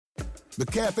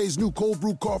McCafe's new cold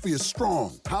brew coffee is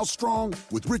strong. How strong?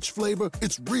 With rich flavor,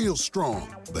 it's real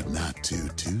strong. But not too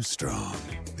strong.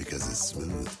 Because it's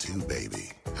smooth too,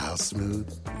 baby. How smooth?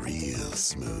 Real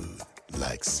smooth.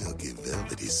 Like silky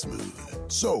velvety smooth.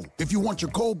 So, if you want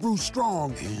your cold brew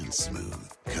strong and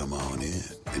smooth, come on in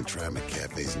and try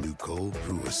McCafe's new cold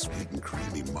brew or sweet and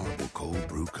creamy marble cold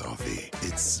brew coffee.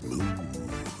 It's smooth.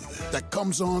 That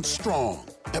comes on strong.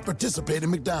 At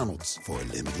participating McDonald's for a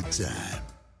limited time.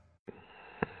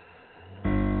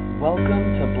 Welcome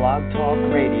to Blog Talk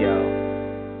Radio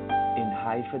in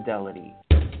high fidelity.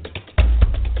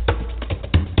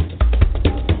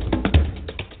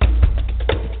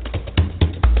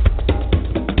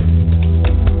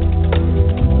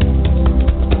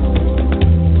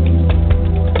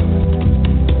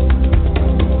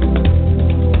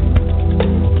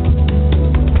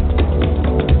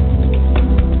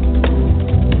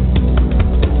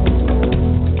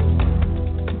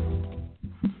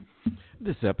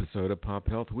 This episode of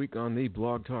PopHealth Week on the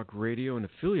Blog Talk Radio and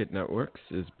affiliate networks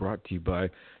is brought to you by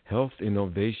Health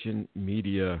Innovation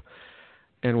Media.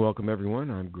 And welcome, everyone.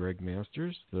 I'm Gregg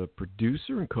Masters, the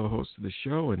producer and co-host of the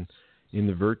show. And in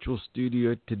the virtual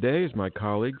studio today is my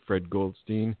colleague, Fred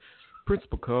Goldstein,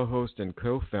 principal co-host and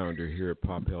co-founder here at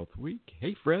PopHealth Week.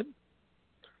 Hey, Fred.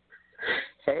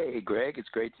 Hey, Greg. It's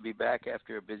great to be back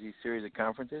after a busy series of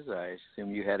conferences. I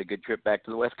assume you had a good trip back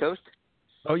to the West Coast?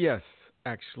 Oh, yes.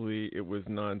 Actually, it was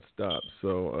nonstop,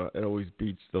 so it always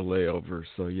beats the layover.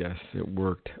 So, yes, it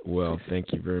worked well.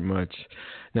 Thank you very much.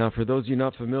 Now, for those of you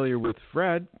not familiar with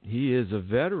Fred, he is a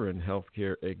veteran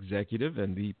healthcare executive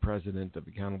and the president of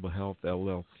Accountable Health,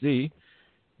 LLC,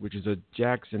 which is a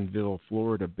Jacksonville,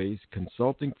 Florida-based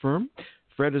consulting firm.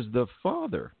 Fred is the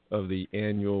father of the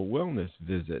Annual Wellness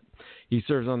Visit. He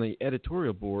serves on the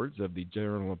editorial boards of the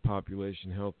Journal of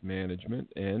Population Health Management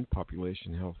and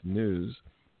Population Health News,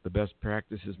 the Best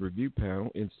Practices Review Panel,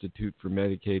 Institute for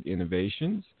Medicaid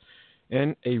Innovations,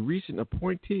 and a recent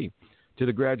appointee to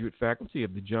the graduate faculty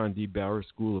of the John D. Bauer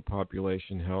School of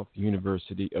Population Health,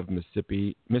 University of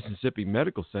Mississippi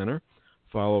Medical Center.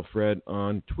 Follow Fred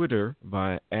on Twitter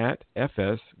via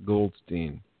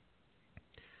 @FSGoldstein.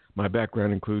 My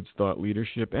background includes thought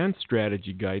leadership and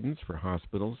strategy guidance for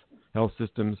hospitals, health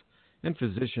systems, and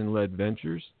physician-led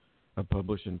ventures. I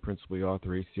publish and principally author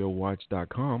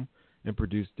ACOWatch.com and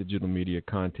produce digital media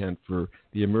content for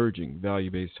the emerging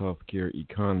value-based healthcare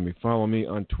economy. Follow me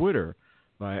on Twitter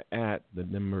by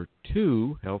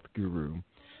 @2HealthGuru.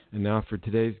 And now for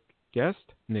today's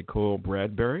guest, Nicole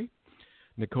Bradberry.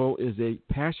 Nicole is a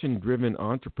passion-driven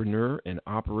entrepreneur and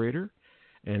operator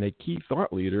and a key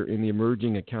thought leader in the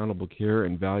emerging accountable care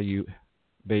and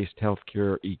value-based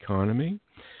healthcare economy.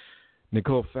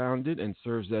 Nicole founded and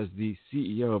serves as the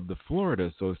CEO of the Florida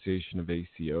Association of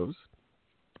ACOs,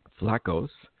 FlaACOs,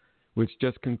 which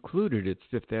just concluded its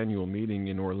 5th annual meeting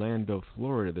in Orlando,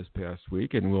 Florida this past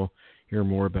week, and we'll hear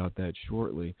more about that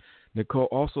shortly. Nicole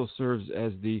also serves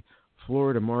as the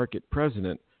Florida Market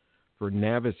President for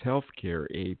Navis Healthcare,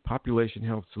 a population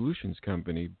health solutions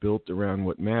company built around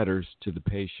what matters to the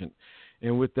patient.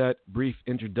 And with that brief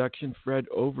introduction, Fred,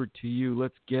 over to you.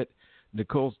 Let's get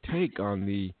Nicole's take on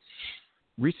the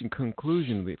recent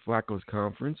conclusion of the FlaACOs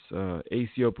conference,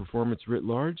 ACO performance writ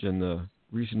large, and the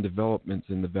recent developments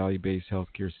in the value-based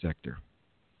healthcare sector.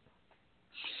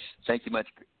 Thank you much,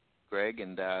 Greg.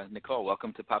 And Nicole,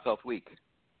 welcome to PopHealth Week.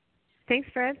 Thanks,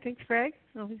 Fred. Thanks, Greg.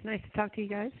 Always nice to talk to you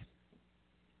guys.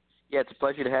 Yeah, it's a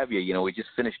pleasure to have you. You know, we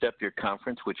just finished up your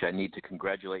conference, which I need to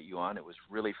congratulate you on. It was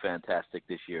really fantastic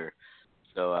this year.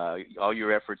 So all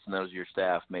your efforts and those of your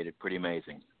staff made it pretty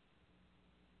amazing.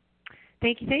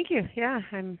 Thank you. Yeah,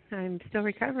 I'm still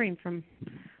recovering from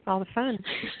all the fun.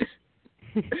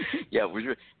 Yeah, it was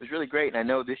really great. And I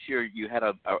know this year you had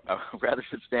a rather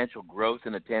substantial growth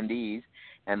in attendees,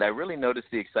 and I really noticed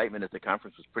the excitement at the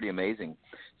conference was pretty amazing.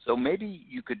 So maybe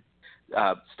you could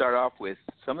start off with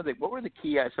some of the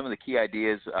key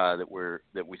ideas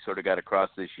that we sort of got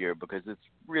across this year, because it's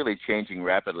really changing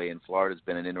rapidly, and Florida's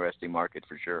been an interesting market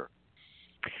for sure.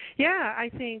 Yeah, I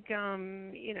think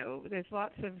there's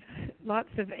lots of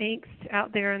angst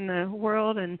out there in the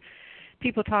world, and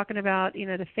people talking about,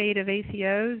 the fate of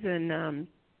ACOs and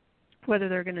whether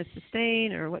they're going to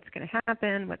sustain or what's going to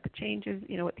happen, what the changes,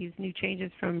 what these new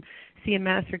changes from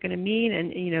CMS are going to mean.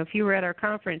 And, if you were at our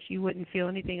conference, you wouldn't feel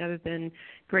anything other than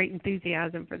great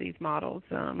enthusiasm for these models.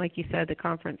 Like you said, the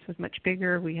conference was much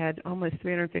bigger. We had almost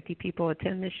 350 people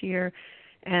attend this year.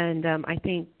 And I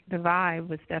think the vibe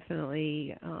was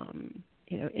definitely,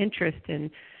 interest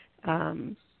in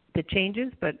the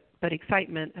changes, but but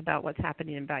excitement about what's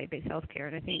happening in value-based healthcare.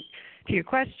 And I think to your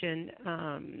question,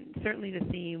 certainly the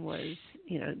theme was,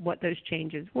 what those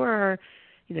changes were,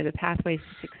 the pathways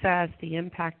to success, the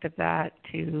impact of that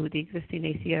to the existing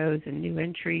ACOs and new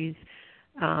entries.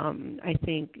 I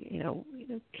think,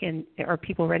 are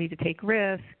people ready to take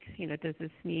risk? Does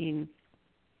this mean,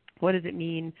 what does it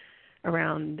mean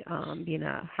around being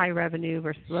a high revenue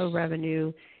versus low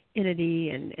revenue entity,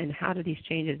 and how do these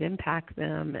changes impact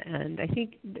them? And I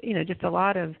think, just a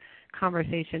lot of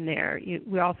conversation there.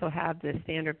 We also have the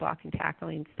standard block and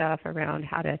tackling stuff around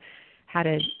how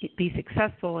to be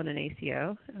successful in an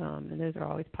ACO, and those are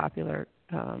always popular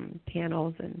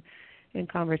panels and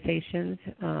conversations.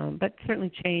 But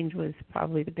certainly change was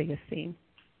probably the biggest theme.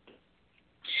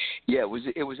 Yeah,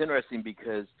 it was interesting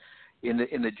because in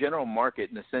the general market,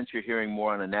 in the sense you're hearing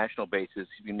more on a national basis,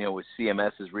 with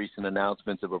CMS's recent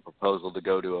announcements of a proposal to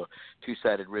go to a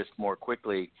two-sided risk more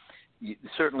quickly,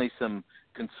 certainly some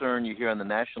concern you hear on the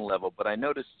national level. But I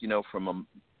noticed, from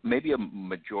maybe a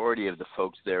majority of the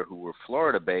folks there who were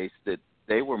Florida-based, that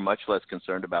they were much less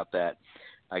concerned about that,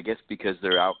 I guess because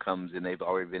their outcomes and they've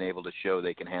already been able to show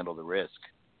they can handle the risk.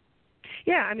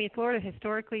 Yeah, Florida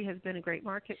historically has been a great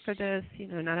market for this.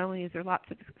 Not only is there lots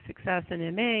of success in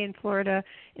MA in Florida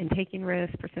in taking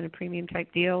risks, percent of premium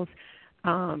type deals,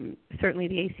 certainly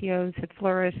the ACOs have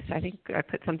flourished. I think I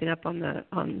put something up on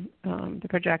the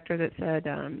projector that said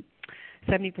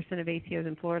 70% of ACOs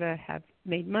in Florida have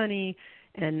made money,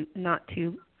 and not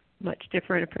too much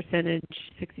different a percentage,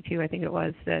 62 I think it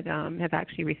was, that have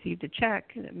actually received a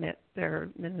check that met their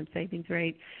minimum savings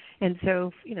rate. And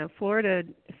so, Florida's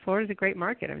a great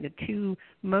market. The two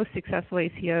most successful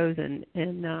ACOs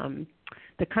in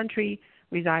the country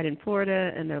reside in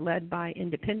Florida, and they're led by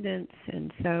independents.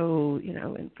 And so,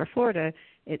 and for Florida,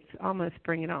 it's almost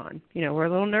bring it on. We're a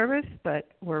little nervous, but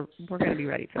we're going to be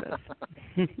ready for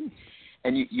this.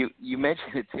 And you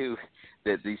mentioned it too,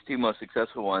 that these two most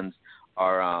successful ones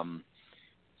are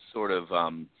sort of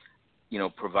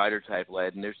provider type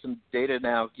led, and there's some data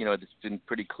now that's been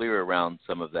pretty clear around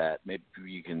some of that. Maybe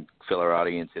you can fill our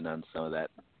audience in on some of that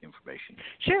information.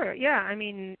 Sure. Yeah.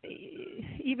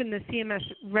 Even the CMS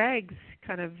regs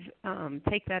kind of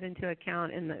take that into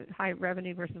account in the high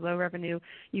revenue versus low revenue.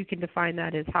 You can define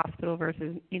that as hospital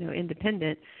versus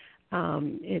independent.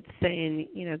 It's saying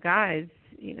guys,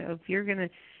 if you're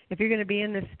gonna be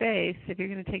in this space, if you're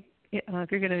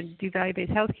going to do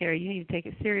value-based healthcare, you need to take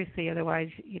it seriously. Otherwise,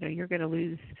 you're going to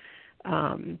lose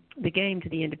the game to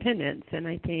the independents. And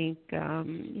I think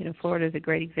Florida is a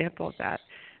great example of that.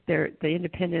 The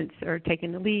independents are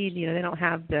taking the lead. They don't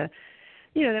have the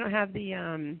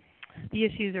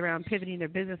issues around pivoting their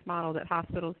business model that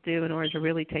hospitals do in order to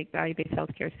really take value-based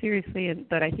healthcare seriously.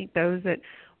 But I think those that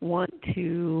want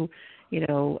to,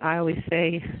 I always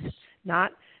say,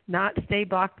 not stay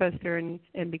Blockbuster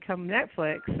and become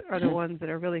Netflix are the ones that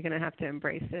are really going to have to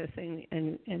embrace this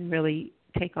and really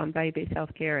take on value-based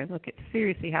healthcare and look at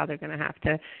seriously how they're going to have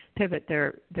to pivot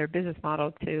their business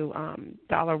model to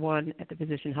 $1 at the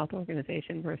physician health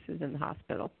organization versus in the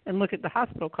hospital, and look at the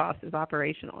hospital cost as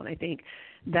operational. And I think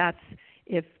that's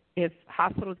if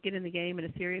hospitals get in the game in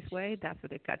a serious way, that's what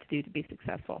they've got to do to be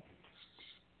successful.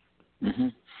 Mm-hmm.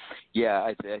 Yeah,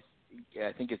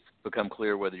 I think it's become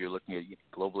clear, whether you're looking at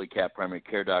globally capped primary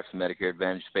care docs, Medicare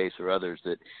Advantage space, or others,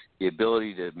 that the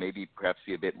ability to maybe perhaps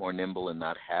be a bit more nimble and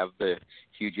not have the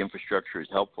huge infrastructure is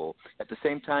helpful. At the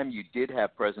same time, you did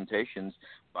have presentations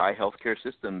by healthcare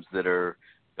systems that are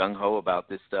gung-ho about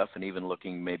this stuff and even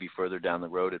looking maybe further down the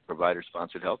road at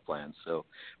provider-sponsored health plans. So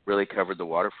really covered the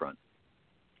waterfront.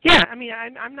 Yeah,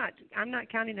 I'm not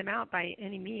counting them out by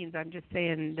any means. I'm just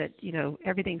saying that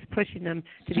everything's pushing them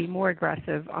to be more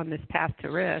aggressive on this path to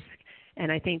risk.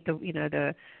 And I think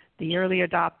the early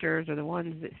adopters or the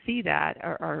ones that see that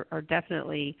are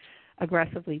definitely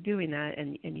aggressively doing that.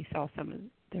 And you saw some of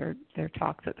their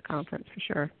talks at the conference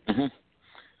for sure.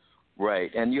 Mm-hmm.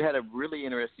 Right, and you had a really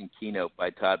interesting keynote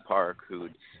by Todd Park, who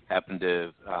happened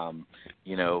to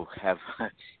have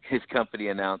his company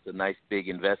announce a nice big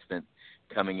investment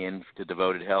coming in to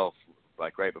Devoted Health,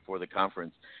 like right before the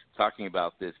conference, talking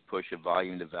about this push of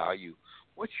volume to value.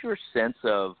 What's your sense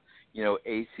of,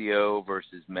 ACO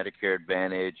versus Medicare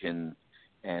Advantage and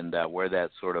where that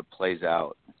sort of plays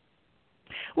out?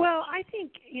 Well, I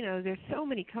think, there's so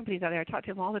many companies out there, I talk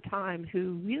to them all the time,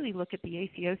 who really look at the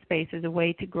ACO space as a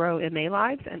way to grow MA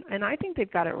lives, and I think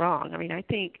they've got it wrong. I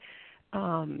think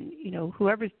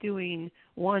whoever's doing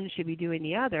one should be doing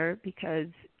the other, because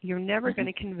you're never going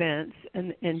to convince,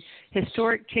 and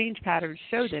historic change patterns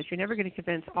show this, you're never going to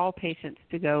convince all patients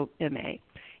to go MA.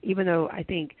 even though I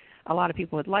think a lot of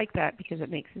people would like that because it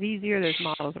makes it easier. Those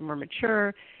models are more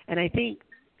mature. And I think,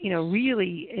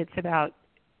 really it's about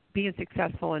being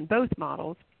successful in both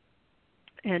models.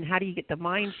 And how do you get the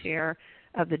mind share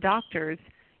of the doctors,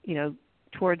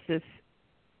 towards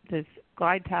this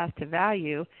glide path to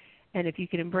value? And if you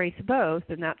can embrace both,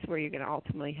 then that's where you're going to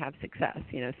ultimately have success.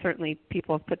 Certainly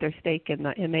people have put their stake in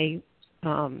the MA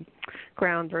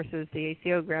ground versus the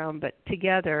ACO ground, but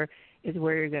together is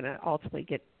where you're going to ultimately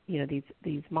get,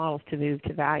 these models to move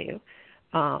to value.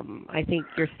 I think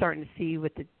you're starting to see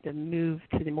with the move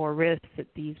to the more risks that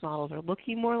these models are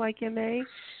looking more like MA,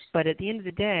 but at the end of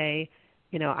the day,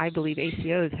 I believe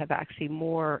ACOs have actually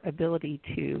more ability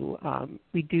to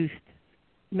reduce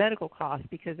medical costs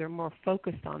because they're more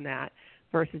focused on that,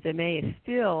 versus MA is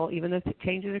still, even though the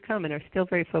changes are coming, they're still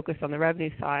very focused on the revenue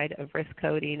side of risk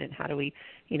coding and how do we,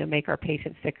 make our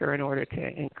patients sicker in order to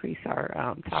increase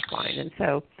our top line. And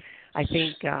so I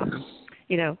think,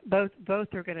 both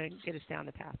are going to get us down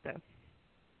the path, though.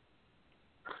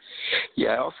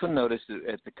 Yeah, I also noticed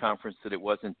at the conference that it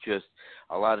wasn't just,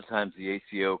 a lot of times the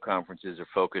ACO conferences are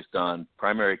focused on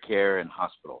primary care and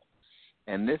hospital.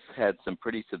 And this had some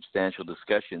pretty substantial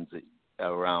discussions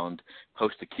around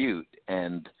post-acute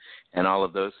and all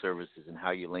of those services and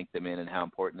how you link them in and how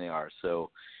important they are. So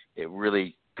it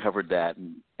really covered that.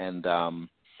 And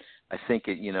I think,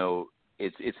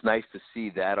 it's nice to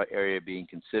see that area being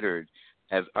considered.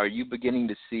 Are you beginning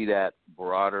to see that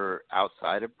broader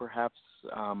outside of perhaps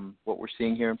what we're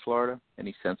seeing here in Florida?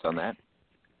 Any sense on that?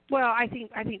 Well, I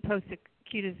think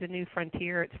post-acute is the new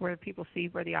frontier. It's where people see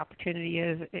where the opportunity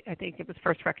is. I think it was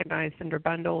first recognized under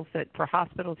bundles, that for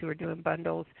hospitals who are doing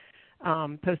bundles,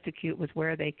 post-acute was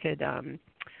where they could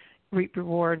reap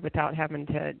reward without having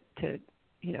to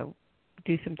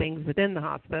do some things within the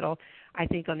hospital. I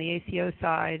think on the ACO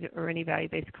side or any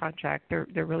value-based contract,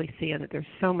 they're really seeing that there's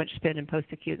so much spend in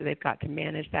post-acute that they've got to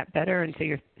manage that better. And so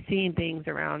you're seeing things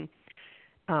around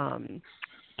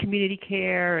community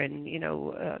care and,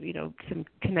 some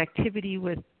connectivity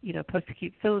with,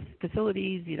 post-acute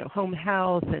facilities, home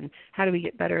health, and how do we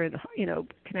get better,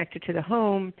 connected to the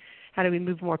home? How do we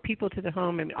move more people to the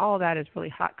home? I mean, all of that is really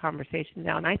hot conversations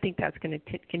now, and I think that's going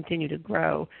to continue to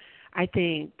grow. I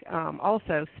think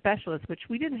also specialists, which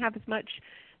we didn't have as much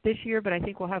this year, but I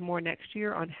think we'll have more next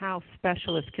year, on how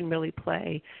specialists can really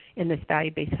play in this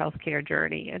value-based healthcare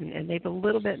journey. And they've a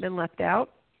little bit been left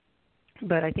out,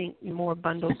 but I think more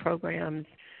bundled programs,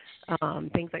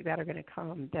 things like that are going to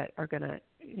come that are going to,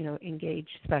 engage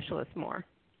specialists more.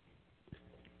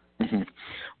 Mm-hmm.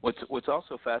 What's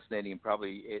also fascinating, and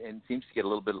probably and seems to get a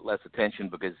little bit less attention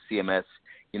because CMS,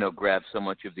 grabs so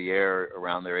much of the air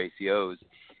around their ACOs,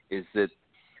 is that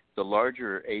the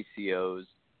larger ACOs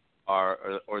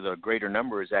or the greater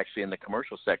number is actually in the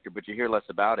commercial sector, but you hear less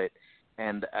about it.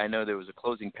 And I know there was a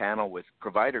closing panel with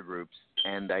provider groups,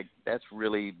 and that's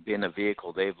really been a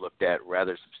vehicle they've looked at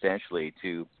rather substantially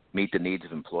to meet the needs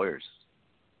of employers.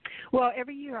 Well,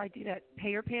 every year I do that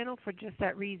payer panel for just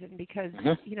that reason because,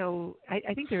 Mm-hmm.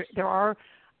 I think there are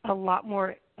a lot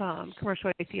more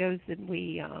commercial ACOs than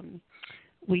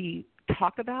we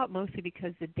talk about, mostly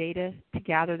because the data to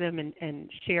gather them and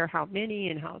share how many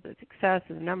and how the success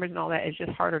and the numbers and all that is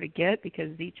just harder to get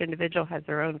because each individual has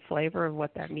their own flavor of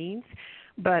what that means.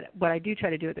 But what I do try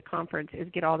to do at the conference is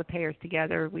get all the payers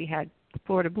together. We had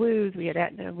Florida Blues, we had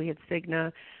Aetna, we had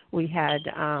Cigna, we had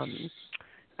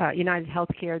United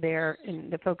Healthcare there,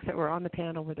 and the folks that were on the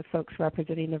panel were the folks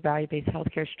representing the value-based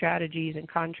healthcare strategies and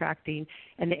contracting,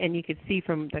 and you could see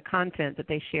from the content that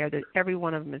they share that every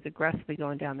one of them is aggressively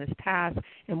going down this path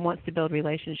and wants to build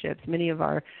relationships. Many of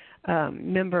our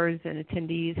members and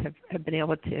attendees have been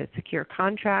able to secure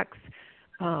contracts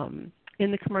in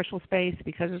the commercial space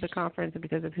because of the conference and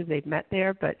because of who they've met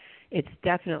there, but it's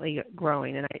definitely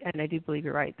growing, and I do believe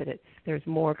you're right that there's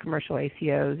more commercial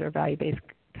ACOs or value-based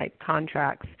type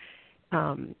contracts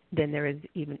than there is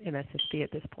even MSSP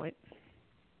at this point.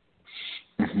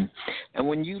 Mm-hmm. And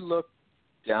when you look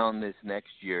down this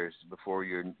next year's, before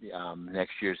your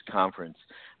next year's conference,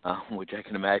 which I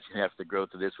can imagine after the growth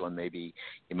of this one, maybe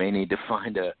you may need to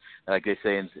find like they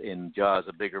say in Jaws,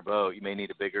 a bigger boat. You may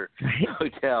need a bigger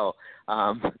hotel.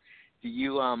 Do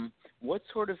you, what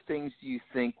sort of things do you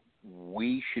think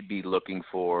we should be looking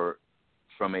for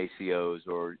from ACOs,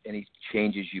 or any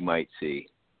changes you might see?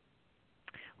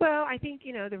 Well, I think,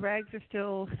 the regs are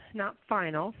still not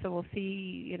final, so we'll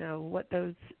see, what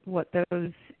those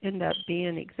end up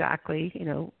being exactly.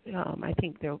 I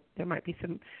think there might be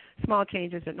some small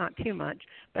changes, but not too much.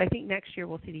 But I think next year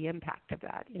we'll see the impact of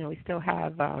that. We still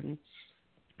have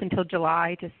until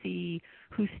July to see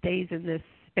who stays in this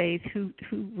space, who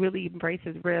really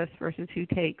embraces risk versus who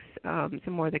takes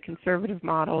some more of the conservative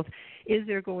models. Is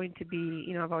there going to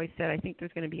be, I've always said I think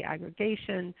there's going to be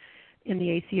aggregation in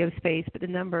the ACO space, but the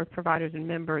number of providers and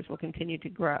members will continue to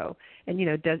grow. And,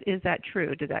 is that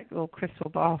true? Did that little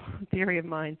crystal ball theory of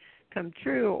mine come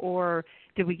true, or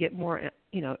did we get more,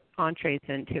 entrees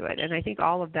into it? And I think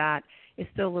all of that is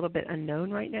still a little bit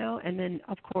unknown right now. And then,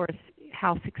 of course,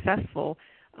 how successful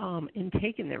in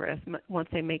taking the risk once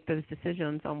they make those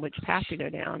decisions on which path to go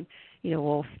down,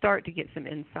 we'll start to get some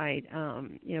insight.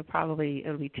 Probably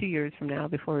it'll be 2 years from now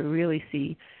before we really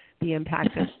see the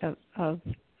impact of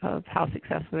how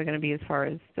successful they're going to be as far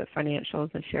as the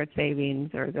financials and shared savings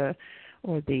or the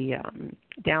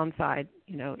downside,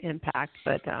 impact.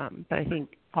 But I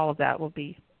think all of that will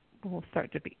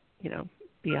start to be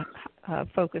a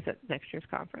focus at next year's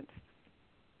conference.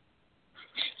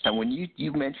 And when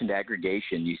you mentioned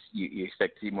aggregation, you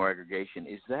expect to see more aggregation.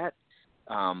 Is that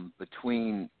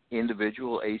between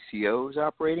individual ACOs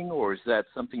operating, or is that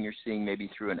something you're seeing maybe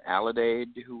through an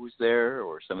Aledade who was there,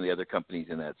 or some of the other companies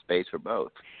in that space, or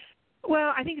both?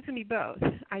 Well, I think it's going to be both.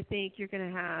 I think you're going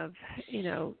to have,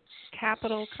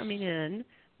 capital coming in,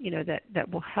 that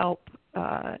will help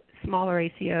smaller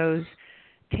ACOs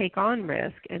take on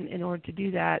risk, and in order to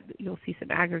do that, you'll see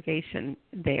some aggregation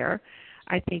there.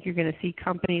 I think you're going to see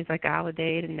companies like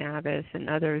Aledade and Navis and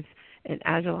others, and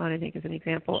Agilon, I think, is an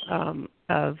example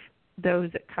of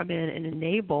those that come in and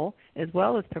enable as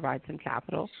well as provide some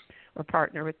capital or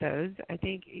partner with those. I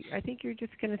think you're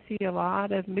just going to see a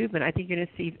lot of movement. I think you're going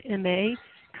to see MA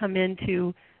come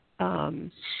into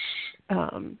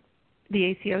the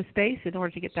ACO space in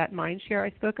order to get that mind share I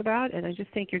spoke about, and I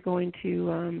just think you're going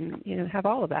to have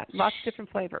all of that, lots of different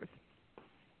flavors.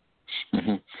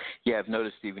 Mm-hmm. Yeah, I've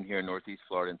noticed even here in Northeast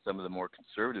Florida, in some of the more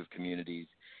conservative communities,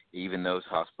 even those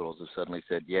hospitals have suddenly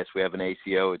said, yes, we have an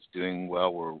ACO, it's doing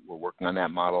well, we're working on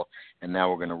that model, and now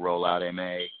we're going to roll out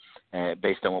MA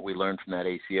based on what we learned from that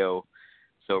ACO.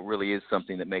 So it really is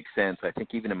something that makes sense. I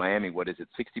think even in Miami,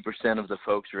 60% of the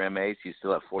folks are MAs, you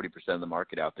still have 40% of the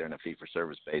market out there on a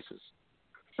fee-for-service basis.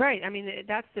 Right. I mean,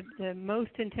 that's the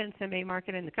most intense MA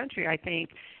market in the country, I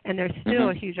think, and there's still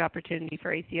a huge opportunity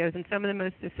for ACOs, and some of the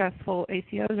most successful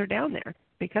ACOs are down there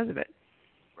because of it.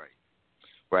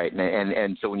 Right,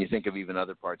 and so when you think of even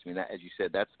other parts, I mean, that, as you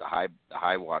said, that's the high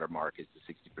water mark is the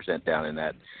 60% down in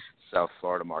that South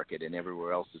Florida market, and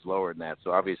everywhere else is lower than that.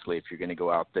 So obviously, if you're going to go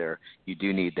out there, you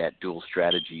do need that dual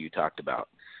strategy you talked about.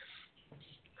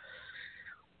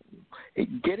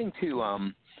 Getting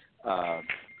to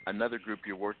another group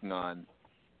you're working on,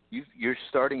 you're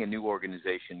starting a new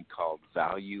organization called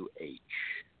Value H.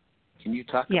 Can you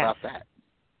talk about that?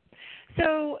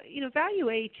 So, Value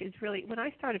H is really, when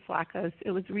I started FlaACOs,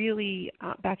 it was really,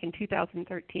 back in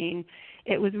 2013,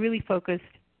 it was really focused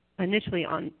initially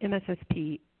on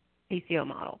MSSP ACO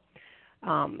model.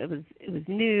 It was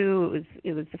new,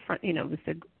 it was the front, it was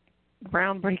the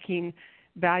groundbreaking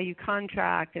value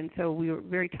contract, and so we were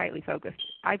very tightly focused.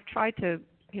 I've tried to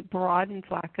broaden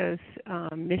FlaACO's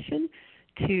mission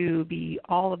to be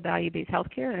all of value-based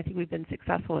healthcare, and I think we've been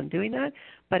successful in doing that.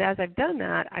 But as I've done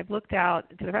that, I've looked out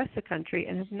to the rest of the country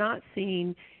and have not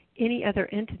seen any other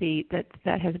entity that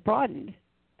has broadened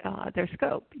their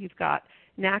scope. You've got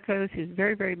NACOs, who's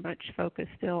very, very much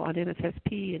focused still on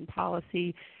MSSP and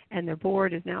policy, and their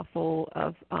board is now full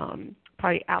of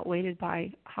probably outweighted by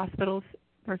hospitals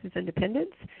versus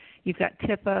independents. You've got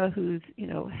TIPA, who's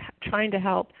trying to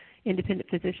help independent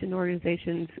physician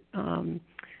organizations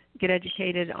get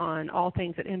educated on all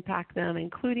things that impact them,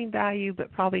 including value,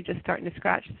 but probably just starting to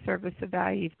scratch the surface of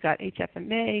value. You've got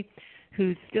HFMA,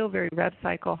 who's still very rev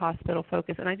cycle hospital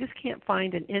focused, and I just can't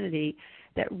find an entity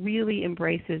that really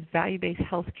embraces value-based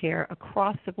healthcare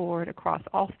across the board, across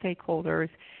all stakeholders,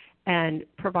 and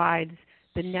provides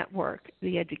the network,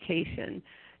 the education,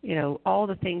 all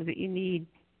the things that you need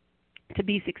to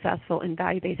be successful in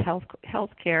value-based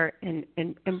healthcare and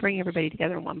bring everybody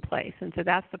together in one place. And so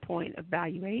that's the point of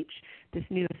Value H, this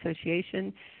new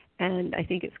association. And I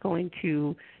think it's going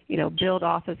to, build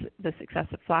off of the success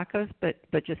of FlaACOs, but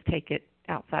just take it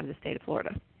outside of the state of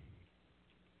Florida.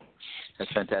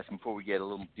 That's fantastic. Before we get a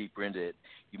little deeper into it,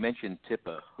 you mentioned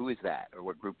TIPA. Who is that, or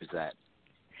what group is that?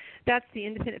 That's the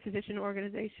Independent Physician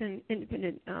Organization,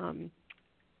 Independent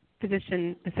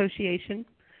Physician Association.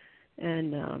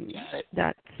 And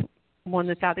that's one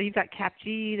that's out there. You've got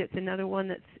CAPG, that's another one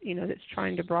that's that's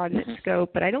trying to broaden its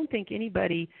scope. But I don't think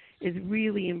anybody is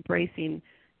really embracing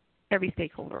every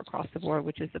stakeholder across the board,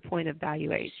 which is the point of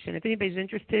Value H. And if anybody's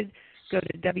interested, go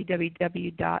to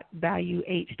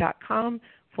www.valueh.com.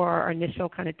 for our initial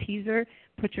kind of teaser.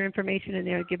 Put your information in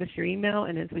there, give us your email,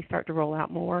 and as we start to roll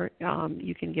out more,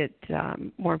 you can get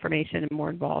more information and more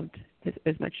involved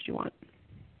as much as you want.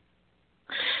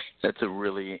 That's going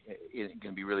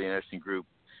to be a really interesting group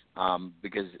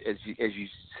because, as you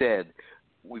said,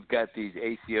 we've got these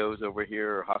ACOs over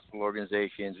here, or hospital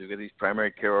organizations. We've got these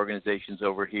primary care organizations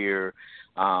over here.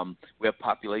 We have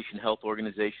population health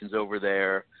organizations over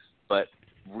there, but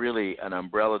really an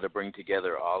umbrella to bring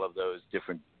together all of those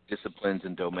different disciplines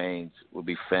and domains would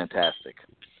be fantastic.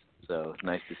 So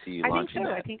nice to see you launching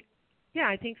that. I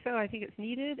think so. I think it's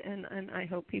needed, and I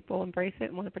hope people embrace it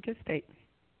and want to participate.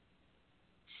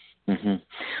 Mm-hmm.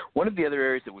 One of the other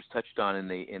areas that was touched on in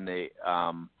the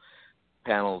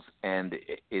panels and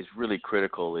is really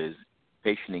critical is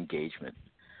patient engagement.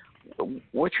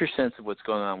 What's your sense of what's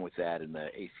going on with that in the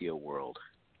ACO world?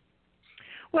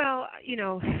 Well,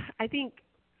 I think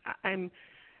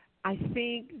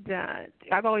that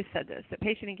I've always said this, that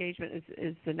patient engagement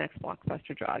is the next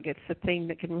blockbuster drug. It's the thing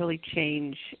that can really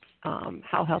change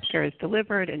how healthcare is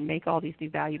delivered and make all these new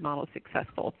value models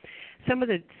successful. Some of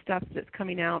the stuff that's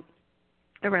coming out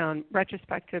around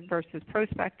retrospective versus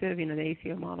prospective, the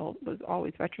ACO model was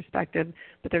always retrospective,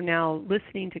 but they're now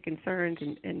listening to concerns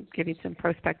and giving some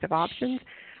prospective options,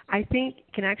 I think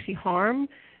can actually harm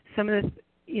some of the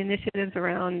initiatives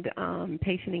around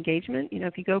patient engagement.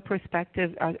 If you go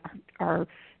prospective, are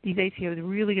these ACOs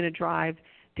really going to drive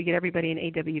to get everybody in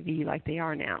AWV like they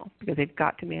are now, because they've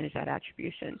got to manage that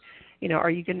attribution?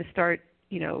 Are you going to start,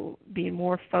 being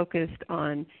more focused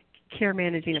on care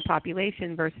managing a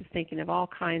population versus thinking of all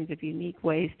kinds of unique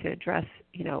ways to address,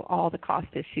 all the cost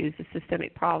issues, the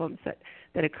systemic problems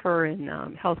that occur in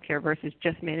healthcare versus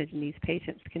just managing these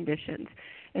patients' conditions?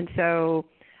 And so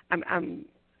I'm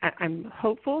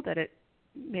hopeful that it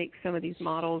makes some of these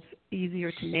models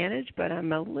easier to manage, but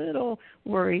I'm a little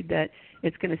worried that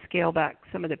it's going to scale back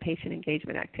some of the patient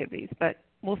engagement activities. But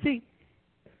we'll see.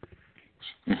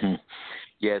 Mm-hmm.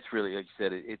 Yeah, it's really, like you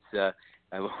said, it's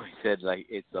I've always said,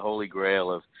 it's the holy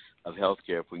grail of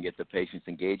healthcare if we can get the patients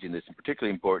engaged in this, and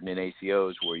particularly important in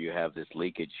ACOs where you have this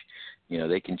leakage.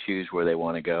 They can choose where they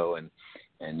want to go,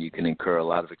 and you can incur a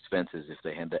lot of expenses if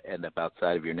they end up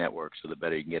outside of your network. So the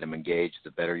better you can get them engaged,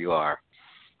 the better you are.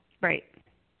 Right.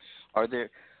 Are there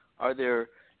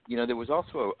there was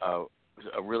also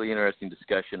a really interesting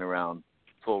discussion around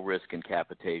full risk and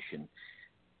capitation.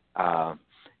 As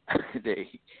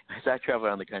I travel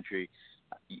around the country,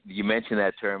 you mention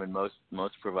that term, and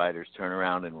most providers turn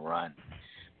around and run.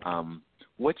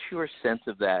 What's your sense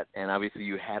of that? And obviously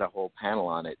you had a whole panel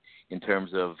on it in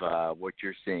terms of what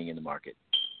you're seeing in the market.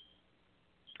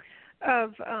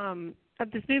 Of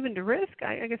this move into risk,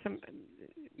 I guess I'm.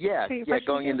 Yeah,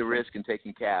 going into risk and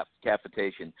taking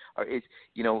capitation.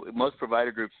 Most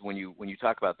provider groups, when you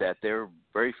talk about that, they're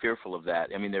very fearful of that.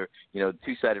 I mean, they're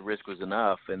two-sided risk was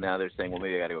enough, and now they're saying, well,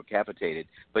 maybe I got to go capitated.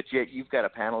 But yet you've got a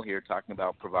panel here talking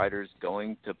about providers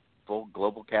going to full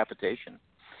global capitation.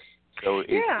 So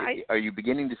are you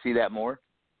beginning to see that more?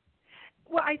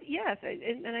 Well, yes,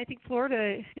 and I think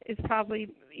Florida is probably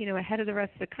ahead of the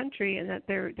rest of the country, and that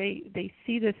they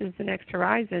see this as the next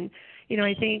horizon.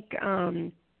 I think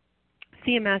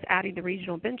CMS adding the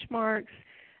regional benchmarks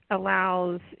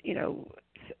allows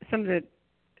some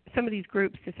of these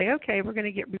groups to say, okay, we're going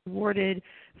to get rewarded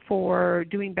for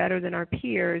doing better than our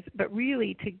peers, but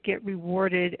really to get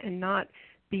rewarded and not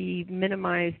be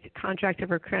minimized contract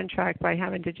over contract by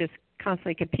having to just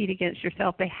constantly compete against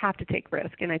yourself. They have to take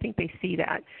risk, and I think they see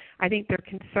that. I think they're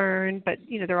concerned, but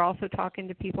they're also talking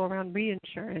to people around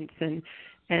reinsurance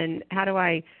and how do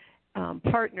I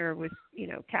partner with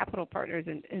capital partners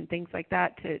and things like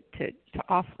that to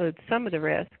offload some of the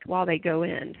risk while they go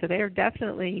in. So they are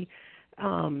definitely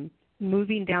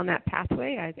moving down that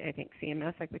pathway. I think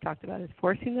CMS, like we talked about, is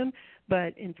forcing them.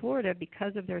 But in Florida,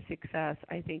 because of their success,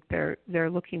 I think they're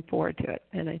looking forward to it,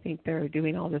 and I think they're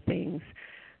doing all the things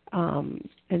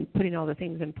and putting all the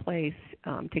things in place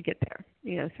to get there.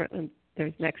 Certainly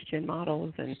there's next gen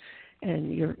models,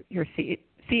 and you're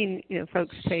seeing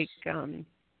folks take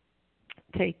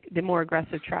the more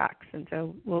aggressive tracks, and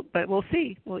so we'll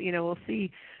see. We'll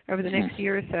see over the next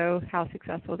year or so how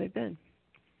successful they've been.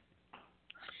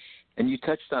 And you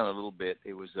touched on it a little bit.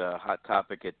 It was a hot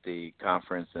topic at the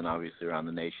conference and obviously around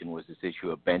the nation was this issue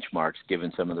of benchmarks,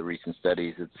 given some of the recent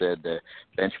studies that said the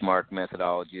benchmark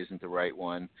methodology isn't the right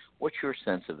one. What's your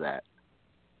sense of that?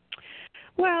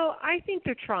 Well, I think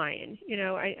they're trying.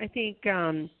 I think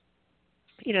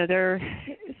they're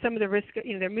some of the risk.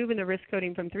 They're moving the risk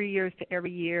coding from 3 years to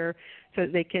every year, so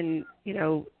that they can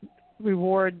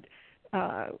reward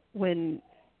when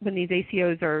these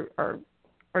ACOs are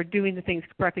are doing the things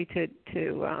correctly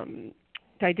to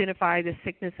identify the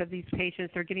sickness of these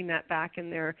patients. They're getting that back in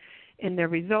their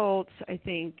results. I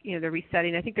think they're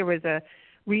resetting. I think there was a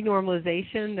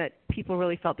renormalization that people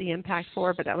really felt the impact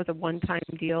for, but that was a one-time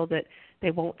deal that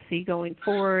they won't see going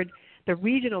forward. The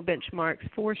regional benchmarks,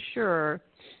 for sure,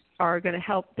 are going to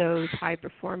help those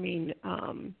high-performing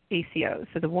ACOs.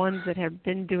 So the ones that have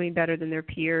been doing better than their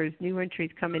peers, new entries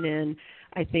coming in,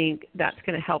 I think that's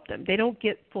going to help them. They don't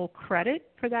get full credit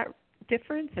for that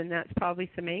difference, and that's probably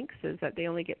some angst, is that they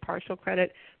only get partial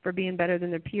credit for being better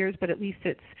than their peers, but at least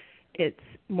it's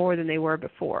more than they were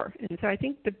before. And so I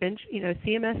think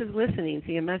CMS is listening.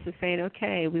 CMS is saying,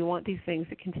 okay, we want these things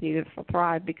to continue to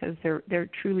thrive because they're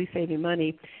truly saving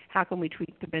money. How can we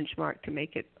tweak the benchmark to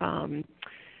make it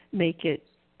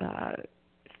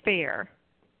fair,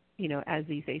 as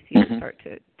these ACOs start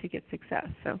to get success.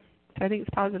 So I think it's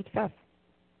positive stuff.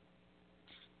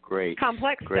 Great.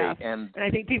 Complex stuff. And I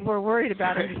think people are worried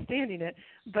about understanding it,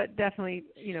 but definitely,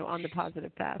 on the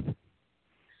positive path.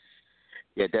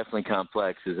 Yeah, definitely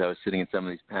complex. As I was sitting in some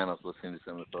of these panels listening to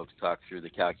some of the folks talk through the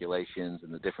calculations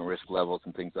and the different risk levels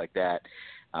and things like that,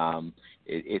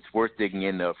 it's worth digging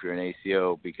in, though, if you're an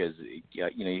ACO, because you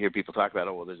hear people talk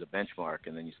about, there's a benchmark,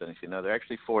 and then you suddenly say, no, there are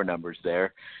actually 4 numbers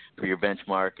there for your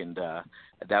benchmark, and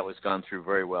that was gone through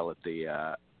very well at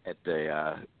the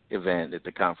event, at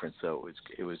the conference. So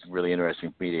it was really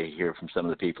interesting for me to hear from some of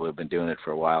the people who have been doing it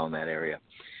for a while in that area.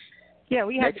 Yeah,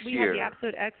 we had the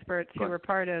absolute experts who were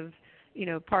part of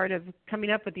coming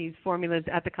up with these formulas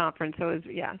at the conference. So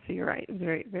so you're right. It was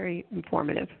very, very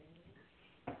informative.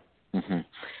 Mm-hmm.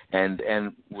 And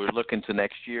we're looking to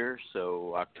next year,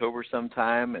 so October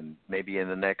sometime, and maybe in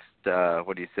the next,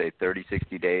 30,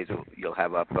 60 days, you'll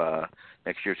have up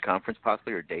next year's conference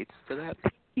possibly, or dates to that?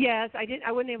 Yes,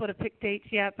 I wasn't able to pick dates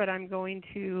yet, but I'm going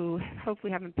to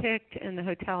hopefully have them picked and the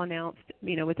hotel announced,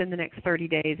 within the next 30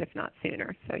 days, if not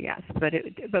sooner. So yes, but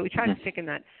we try to stick in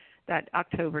that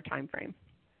October time frame.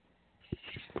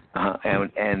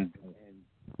 And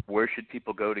where should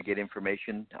people go to get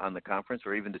information on the conference,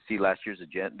 or even to see last year's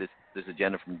agenda, this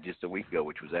agenda from just a week ago,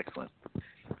 which was excellent?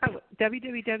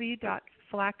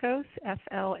 www.FlaACOs,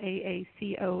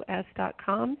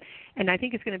 FLAACOS.com. And I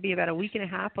think it's going to be about a week and a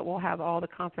half, but we'll have all the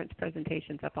conference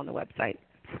presentations up on the website.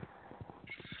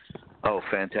 Oh,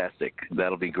 fantastic.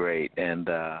 That'll be great. And,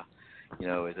 as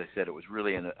I said, it was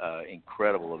really an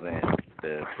incredible event.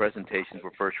 The presentations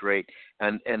were first rate.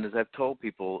 And as I've told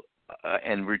people,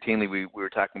 and routinely we were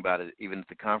talking about it even at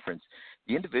the conference,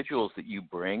 the individuals that you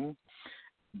bring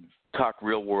talk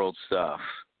real-world stuff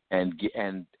and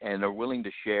are willing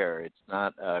to share. It's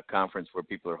not a conference where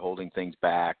people are holding things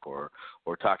back or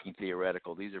talking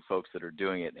theoretical. These are folks that are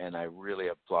doing it, and I really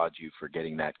applaud you for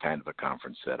getting that kind of a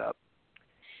conference set up.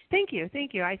 Thank you. I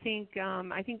think it's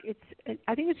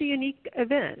a unique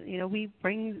event. We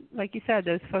bring, like you said,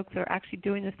 those folks are actually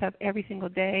doing this stuff every single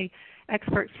day.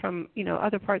 Experts from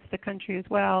other parts of the country as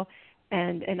well,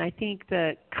 and I think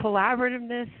the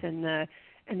collaborativeness and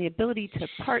the ability to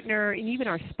partner, and even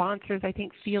our sponsors, I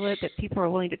think, feel it, that people are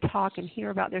willing to talk and hear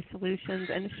about their solutions,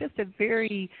 and it's just a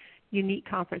very unique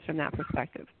conference from that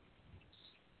perspective.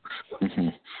 Mm-hmm.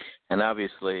 And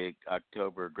obviously,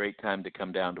 October, great time to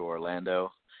come down to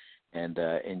Orlando and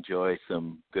enjoy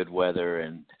some good weather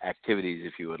and activities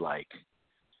if you would like.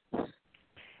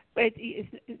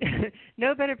 It's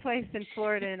no better place than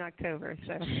Florida in October,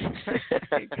 so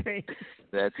great.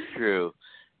 That's true.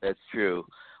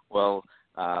 Well,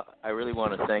 I really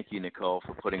want to thank you, Nicole,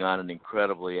 for putting on an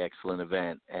incredibly excellent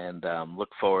event, and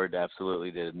look forward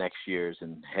absolutely to next year's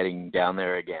and heading down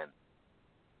there again.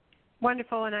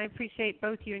 Wonderful, and I appreciate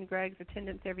both you and Gregg's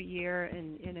attendance every year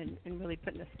and really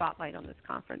putting a spotlight on this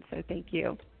conference, so thank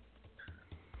you.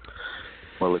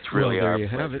 Well, it's really our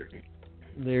pleasure.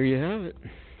 There you have it.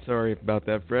 Sorry about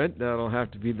that, Fred. That'll have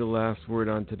to be the last word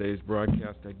on today's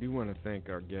broadcast. I do want to thank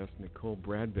our guest, Nicole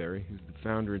Bradberry, who's the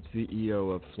founder and CEO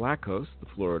of FlaACOs, the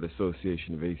Florida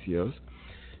Association of ACOs,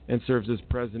 and serves as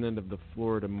president of the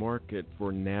Florida market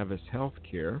for Navis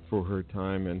Healthcare, for her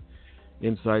time and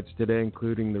insights today,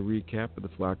 including the recap of the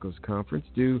FlaACOs conference.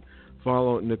 Do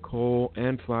follow Nicole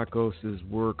and FlaACOs'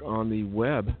 work on the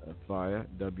web via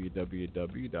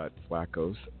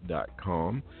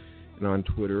www.flacos.com, and on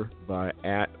Twitter by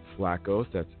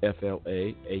 @FlaACOs, that's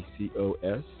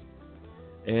FLAACOS,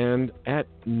 and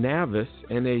 @Navis,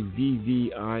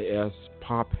 NAVVIS,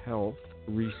 PopHealth,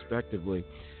 respectively.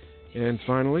 And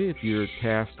finally, if you're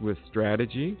tasked with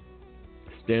strategy,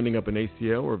 standing up an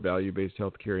ACO or value-based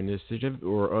healthcare initiative,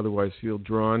 or otherwise feel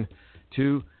drawn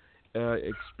to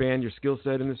expand your skill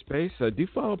set in the space, do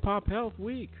follow PopHealth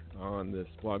Week on this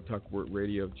Blog Talk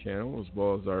Radio channel, as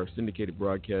well as our syndicated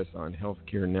broadcast on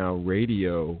Healthcare Now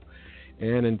Radio.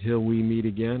 And until we meet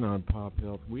again on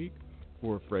PopHealth Week,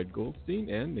 for Fred Goldstein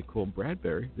and Nicole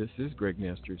Bradberry, this is Gregg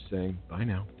Masters saying bye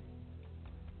now.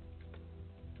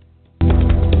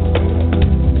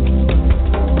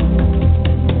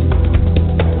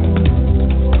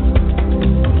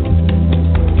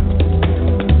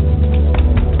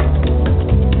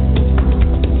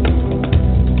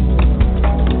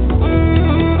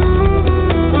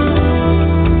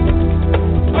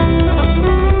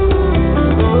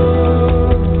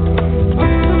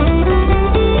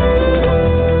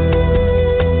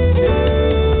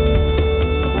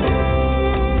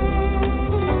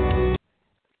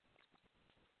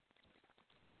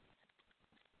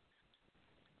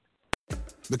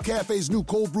 McCafe's new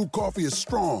cold brew coffee is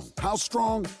strong. How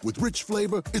strong? With rich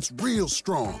flavor, it's real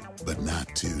strong. But not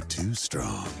too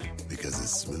strong. Because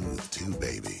it's smooth too,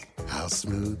 baby. How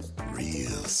smooth?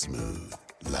 Real smooth.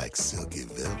 Like silky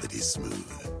velvety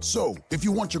smooth. So, if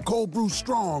you want your cold brew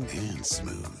strong and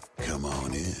smooth, come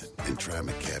on in and try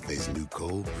McCafe's new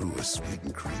cold brew or sweet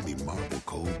and creamy marble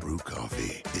cold brew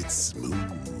coffee. It's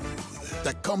smooth.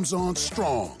 That comes on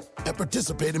strong. At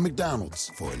participating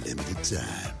McDonald's for a limited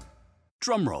time.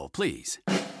 Drum roll, please.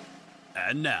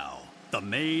 And now, the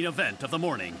main event of the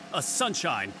morning. A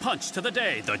sunshine punch to the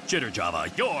day. The Jitter Java,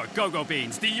 your Go-Go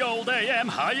Beans, the old AM,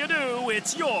 how you do?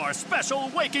 It's your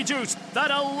special Wakey Juice, that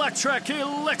electric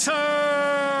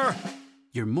elixir.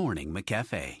 Your morning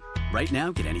McCafe. Right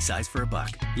now, get any size for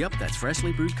 $1. Yep, that's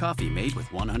freshly brewed coffee made with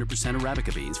 100%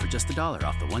 Arabica beans for just $1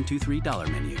 off the $1, $2,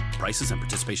 $3 menu. Prices and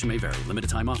participation may vary.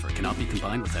 Limited time offer cannot be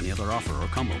combined with any other offer or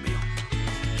combo meal.